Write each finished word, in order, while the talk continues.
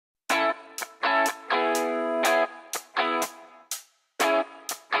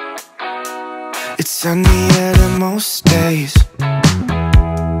It's sunnier than most days.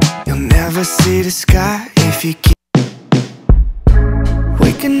 You'll never see the sky if you keep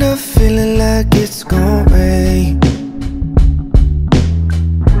waking up feeling like it's gonna rain.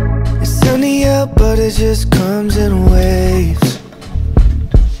 It's sunny out, but it just comes in waves.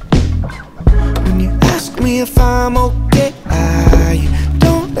 When you ask me if I'm okay, I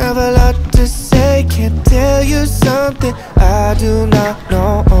don't have a lot to say. Can't tell you something I do not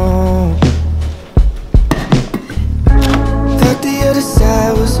know. Thought the other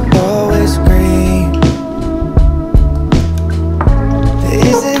side was always green. There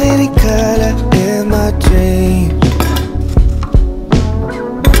isn't any color in my dreams.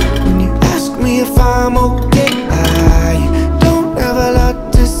 When you ask me if I'm okay, I don't have a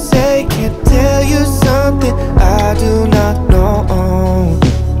lot to say. Can't tell you something I do not know.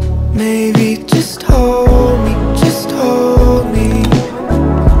 Maybe just hold me, just hold me.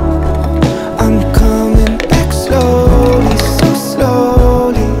 I'm coming back slowly, so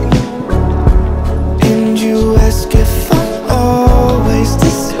slowly. And you ask if I'm always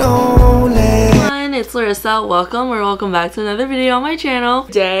this lonely. It's Larissa. Welcome back to another video on my channel.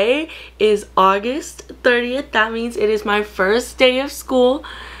 Today is August 30th. That means it is my first day of school.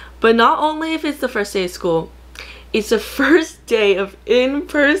 But not only if it's the first day of school, it's the first day of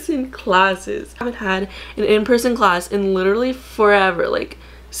in-person classes. I haven't had an in-person class in literally forever, like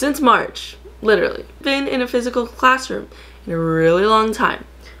since March, literally. Been in a physical classroom in a really long time.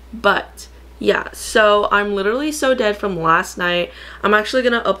 But yeah, so I'm literally so dead from last night. I'm actually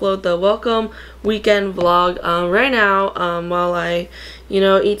gonna upload the welcome weekend vlog right now while I,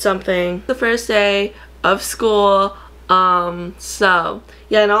 eat something. The first day of school. So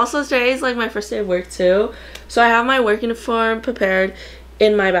yeah, and also today is like my first day of work too. So I have my work uniform prepared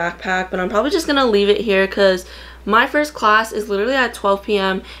in my backpack, but I'm probably just gonna leave it here because my first class is literally at 12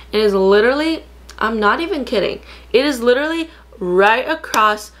 p.m. and is literally, I'm not even kidding, it is literally right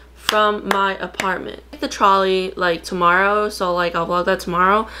across from my apartment. The trolley like tomorrow, so like I'll vlog that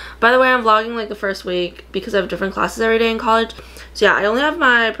tomorrow. By the way, I'm vlogging like the first week because I have different classes every day in college. So yeah, I only have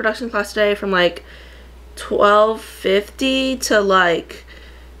my production class today from like 12:50 to like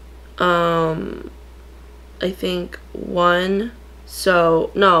I think 1, so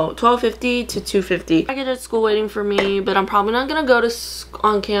no, 12:50 to 2:50. I get at school waiting for me, but I'm probably not gonna go to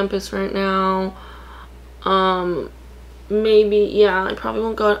on campus right now. Maybe, yeah, I probably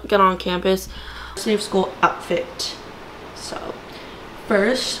won't get on campus. Save school outfit. So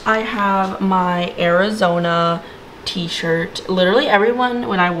first I have my Arizona t-shirt. Literally everyone,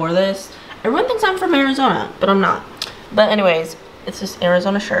 when I wore this, everyone thinks I'm from Arizona, but I'm not. But anyways, it's this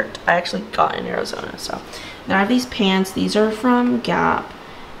Arizona shirt I actually got in Arizona. So then I have these pants. These are from Gap,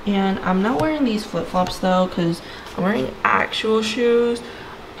 and I'm not wearing these flip-flops though because I'm wearing actual shoes.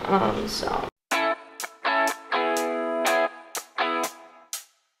 So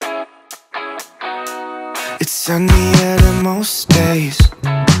it's sunnier than most days.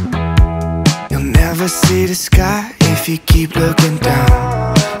 You'll never see the sky if you keep looking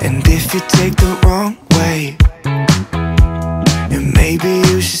down. And if you take the wrong way, then maybe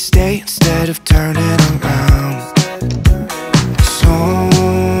you should stay instead of turning around. So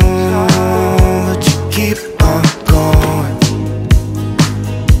would you keep on going?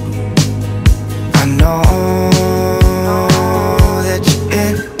 I know that you're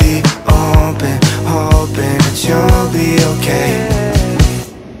in the open, hoping that you'll be okay.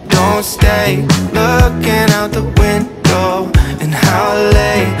 Don't stay looking out the window. And how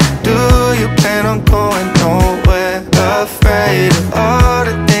late do you plan on going? Nowhere, afraid of all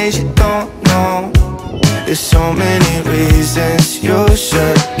the things you don't know. There's so many reasons you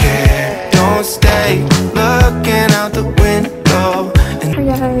should care. Don't stay looking out the window. Hi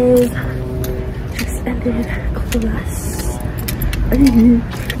guys, just ended class. And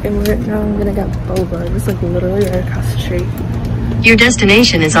now I'm gonna get boba. It's like literally right across the street. Your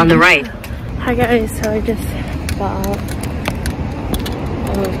destination is on the right. Hi guys, so I just got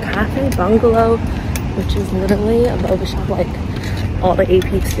Cafe Bungalow, which is literally a boba shop like all the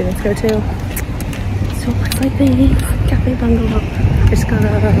AP students go to. So it looks like the Cafe Bungalow. I just got a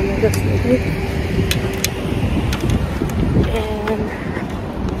mango smoothie. And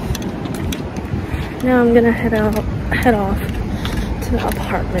now I'm gonna head off to the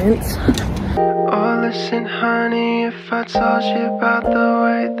apartment. Oh, listen, honey, if I told you about the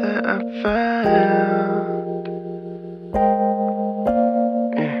way that I felt,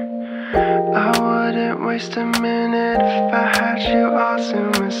 I wouldn't waste a minute if I had you all to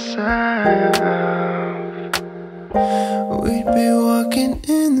myself. We'd be walking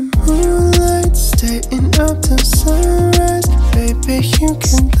in the moonlight, staying up till sunrise. Baby, you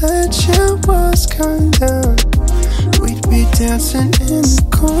can let your walls come come down. We'd be dancing in the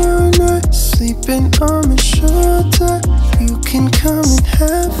corner, sleeping on my shoulder. You can come and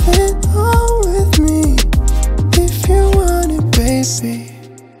have it all with me, if you want it, baby.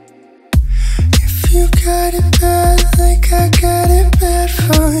 If you got it bad like I got it bad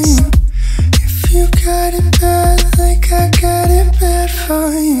for you, if you got it bad like I got it bad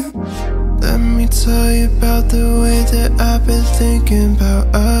for you, let me tell you about the way that I've been thinking about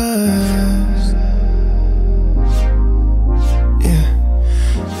us. Yeah,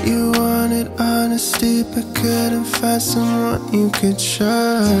 you wanted honesty but couldn't find someone you could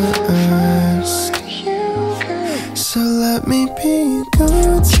trust. So let me be your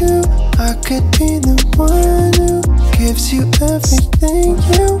go-to. I could be the one who gives you everything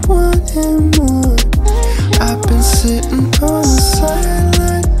you want and more. I've been sitting on the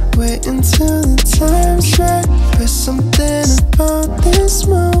sideline, waiting till the time's right. But something about this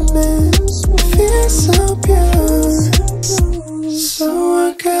moment feels so pure. So I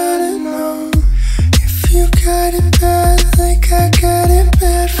gotta know, if you got it bad like I got it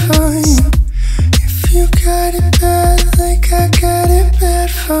bad for you, if you got it bad like I got it bad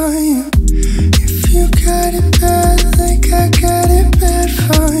for you, if you got it bad like I got it bad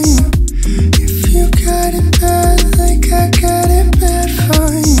for you, if you got it bad like I got it bad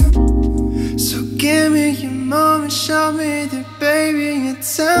for you. So give me your moment, show me that baby you're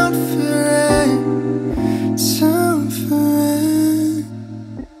down for it, down for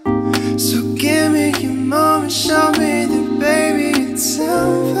it. So give me your moment, show me that baby you're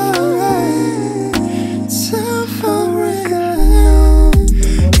down for it, down for it.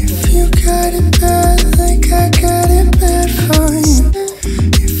 If you got it bad like I got it bad for you,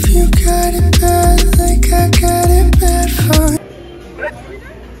 if you got it bad like I got it bad for you.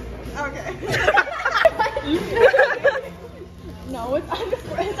 Okay. No,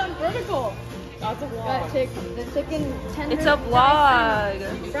 it's on vertical. That's a vlog. The chicken tender. It's a vlog.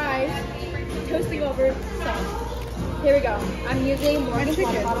 Fries, toasting over sauce. Here we go. I'm using more chicken.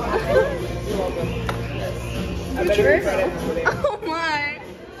 You're welcome. I better First, credit for it. Oh my.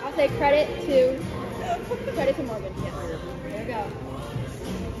 I'll say credit to Morgan. Yes. There we go.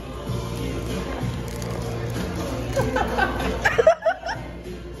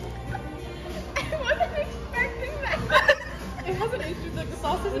 I wasn't expecting that. It hasn't aged like the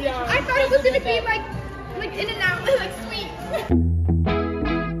sauce isn't Yeah. I thought it was gonna be like in and out, like sweet.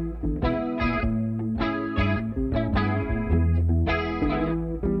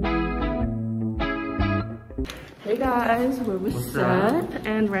 Hey guys, we're with Seth,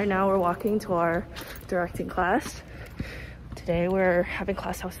 and right now we're walking to our directing class. Today we're having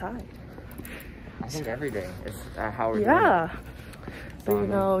class outside. I think every day is how we're doing Yeah, it. but you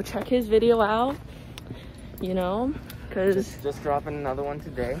know, check his video out, you know, because Just dropping another one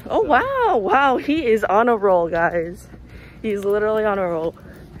today. oh wow, he is on a roll, guys. He's literally on a roll.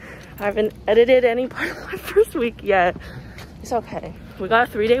 I haven't edited any part of my first week yet. It's okay, we got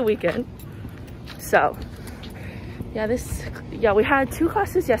a 3-day weekend. So yeah, we had 2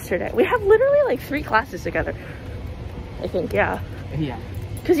 classes yesterday. We have literally like 3 classes together, I think. Yeah,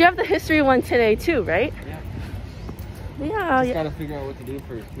 because you have the history one today too, right? Yeah. Just gotta figure out what to do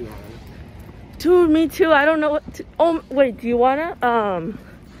for 2 hours. Dude, me too. I don't know what to, oh wait, do you wanna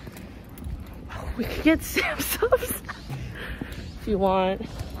we could get Sam subs if you want.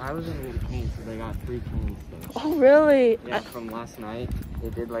 I was in the canes, so they got 3 canes. So. Oh really? Yeah, from last night. They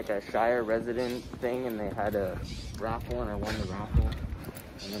did like a Shire resident thing, and they had a raffle, and I won the raffle.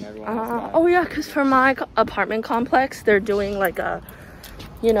 And then everyone else got Oh yeah, because for my apartment complex, they're doing like a,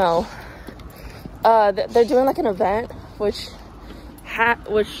 you know, they're doing like an event, which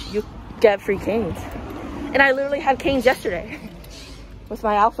you get free canes. And I literally had canes yesterday with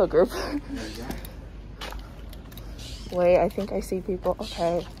my alpha group. Wait, I think I see people.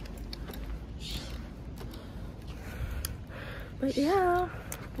 Okay. But yeah,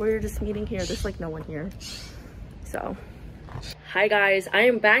 we're just meeting here. There's like no one here. So, hi guys, I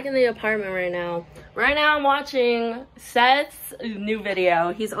am back in the apartment right now. Right now I'm watching Seth's new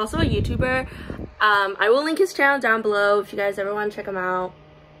video. He's also a YouTuber. I will link his channel down below if you guys ever want to check him out.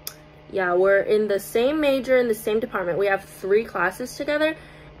 Yeah, we're in the same major, in the same department. We have 3 classes together.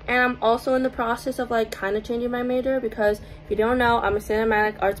 And I'm also in the process of like kind of changing my major, because if you don't know, I'm a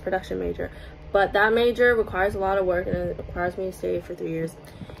cinematic arts production major. but that major requires a lot of work and it requires me to stay for 3 years.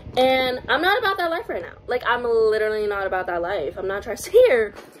 And I'm not about that life right now. Like, I'm literally not about that life. I'm not trying to stay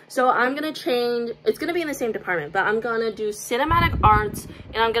here. So I'm gonna change. It's gonna be in the same department, but I'm gonna do cinematic arts,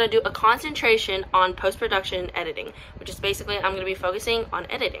 and I'm gonna do a concentration on post-production editing, which is basically I'm gonna be focusing on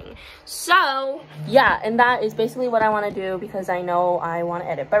editing. So yeah, and that is basically what I want to do because I know I want to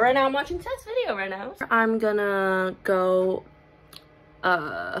edit. But right now I'm watching Ted's video right now. I'm gonna go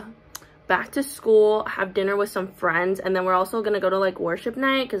back to school, have dinner with some friends, and then we're also gonna go to like worship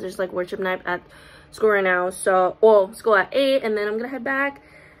night because there's like worship night at school right now. So, well, school at 8, and then I'm gonna head back,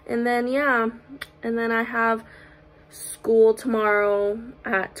 and then yeah, and then I have school tomorrow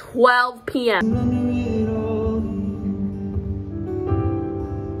at 12 p.m.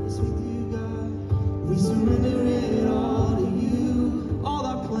 We surrender it all to you, all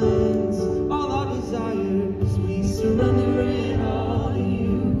our plans, all our desires. We surrender it all to you.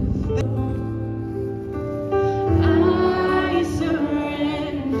 I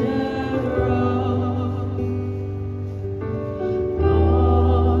surrender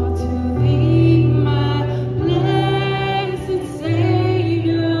all to thee, my blessed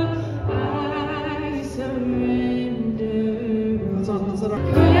Savior. I surrender. That's our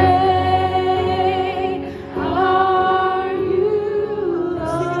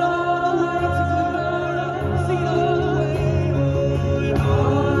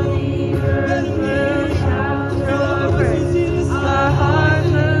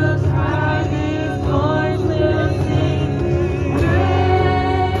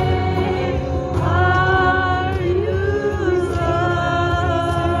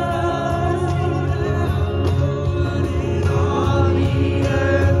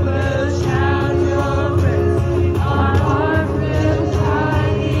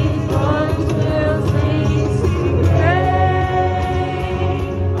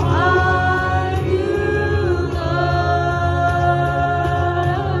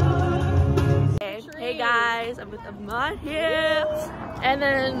here, and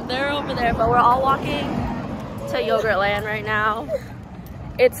then they're over there, but we're all walking to Yogurtland right now.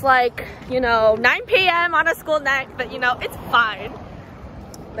 It's like, you know, 9 p.m. on a school night, but you know, it's fine.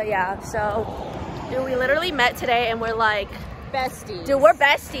 But yeah, so dude, we literally met today and we're like Besties. Dude, we're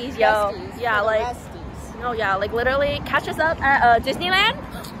besties, yo. Besties. Yeah, like Besties. no, yeah, like literally catch us up at Disneyland.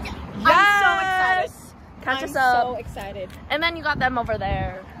 Yes! I'm so excited. Catch us up. I'm so excited. And then you got them over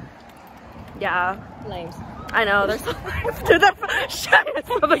there. Yeah. Lames. I know, they're so dude, they're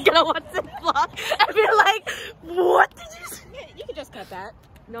probably gonna watch this vlog and be like, what did you say? You can just cut that.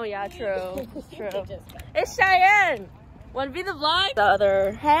 No, yeah, true. True. Just cut. It's Cheyenne. Wanna be the vlog? The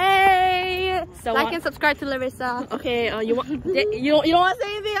other. Hey. So Like and subscribe to Larissa. okay. You want? You don't want to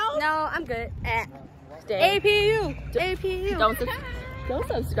say anything else? No, I'm good. Stay. APU. APU. Don't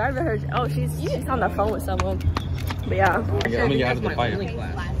subscribe to her. Oh, she's on the phone with someone. But yeah. I'm gonna get out of the fight.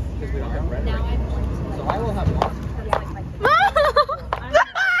 So I will have lost.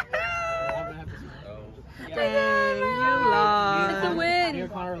 Dang, you lost. It's a win. Me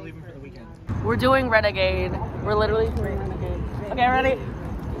and Connor are leaving for the weekend. We're doing Renegade. We're literally doing Renegade. Okay, ready?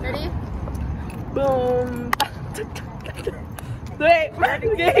 Ready? Boom. Wait,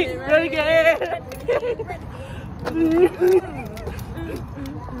 Renegade. Renegade.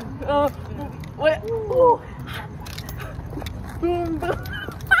 Wait. Ooh. Boom, boom.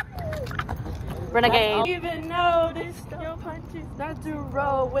 Renegade. Even noticed your punches not to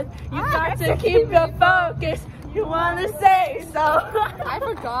roll with. You got to keep your focus. You wanna say so. I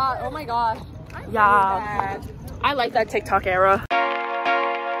forgot. Oh my gosh. Yeah. I like that TikTok era.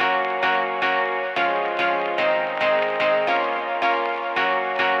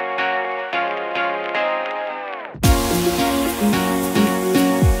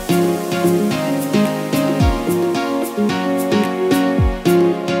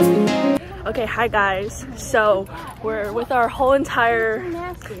 Okay, hi guys. So we're with our whole entire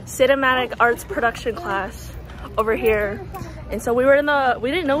cinematic arts production class over here, and so we didn't know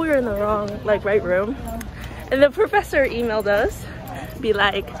we were in the wrong right room, and the professor emailed us, be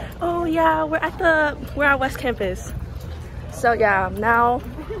like, oh yeah, we're at West Campus. So yeah, now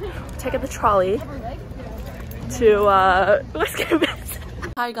taking the trolley to West Campus.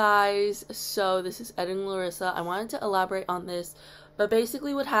 Hi guys, so this is Ed and Larissa. I wanted to elaborate on this. But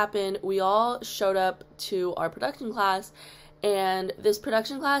basically what happened, we all showed up to our production class, and this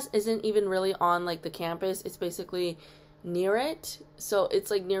production class isn't even really on like the campus. It's basically near it. So it's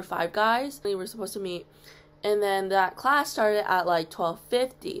like near Five Guys. We were supposed to meet, and then that class started at like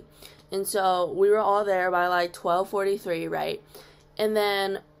 12:50. And so we were all there by like 12:43, right? And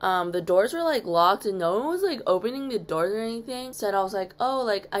then the doors were like locked and no one was like opening the doors or anything. So I was like, oh,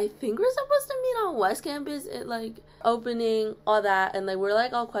 like I think we're supposed to meet on West Campus at like opening, all that, and like we're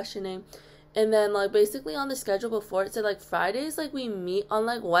like all questioning. And then like basically on the schedule before it said like Fridays like we meet on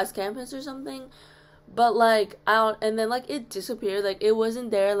like West Campus or something. But like and then like it disappeared, like it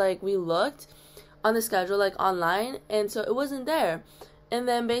wasn't there. Like we looked on the schedule like online and so it wasn't there. And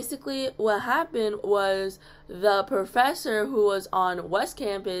then basically what happened was the professor who was on West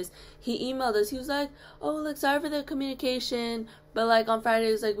Campus, he emailed us. He was like, oh, look, sorry for the communication, but like on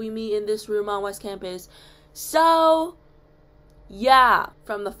Fridays like we meet in this room on West Campus. So yeah,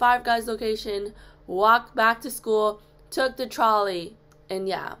 from the Five Guys location, walked back to school, took the trolley, and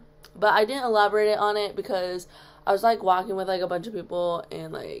yeah. But I didn't elaborate on it because I was like walking with like a bunch of people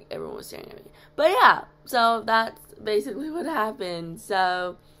and like everyone was staring at me. But yeah, so that's basically what happened.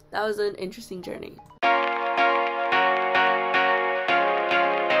 So that was an interesting journey.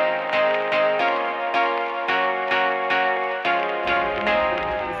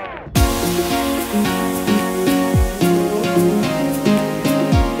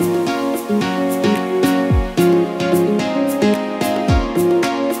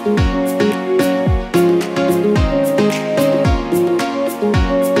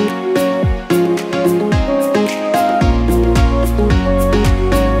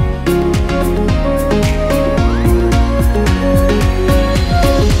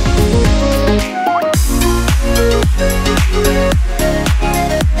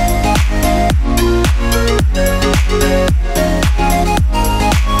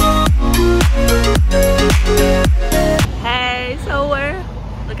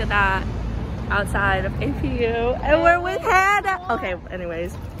 Outside of APU and we're with Hannah. Okay,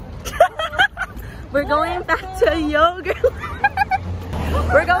 anyways. We're going back to yogurt.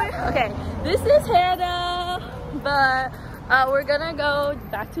 We're going, okay, this is Hannah, but we're gonna go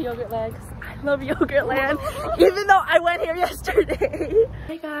back to Yogurtland because I love Yogurtland, even though I went here yesterday.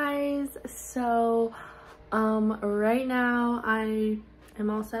 Hey guys, so right now I am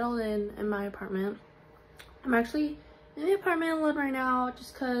all settled in my apartment. I'm actually in the apartment alone right now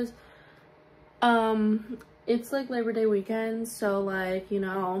just because it's like Labor Day weekend, so like, you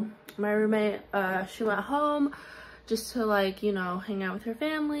know, my roommate, she went home just to like, you know, hang out with her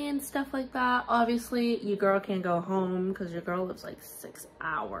family and stuff like that. Obviously your girl can't go home because your girl lives like 6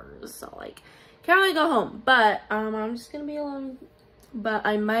 hours, so like can't really go home. But I'm just gonna be alone, but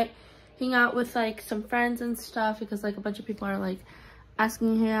I might hang out with like some friends and stuff because like a bunch of people are like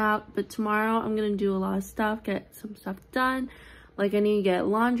asking me out. But tomorrow I'm gonna do a lot of stuff, get some stuff done. Like I need to get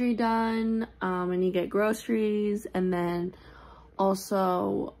laundry done, I need to get groceries, and then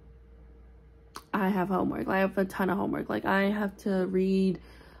also I have homework. I have a ton of homework. Like I have to read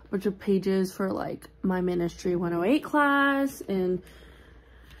a bunch of pages for like my Ministry 108 class and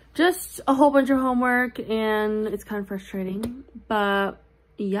just a whole bunch of homework, and it's kind of frustrating. But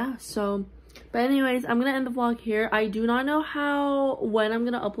yeah, so but anyways, I'm gonna end the vlog here. I do not know when I'm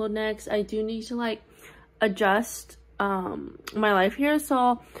gonna upload next. I do need to like adjust my life here.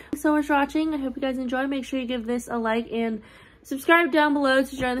 So thanks so much for watching. I hope you guys enjoy. Make sure you give this a like and subscribe down below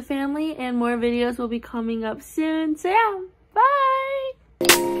to join the family, and more videos will be coming up soon. So yeah,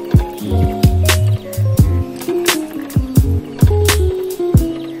 bye.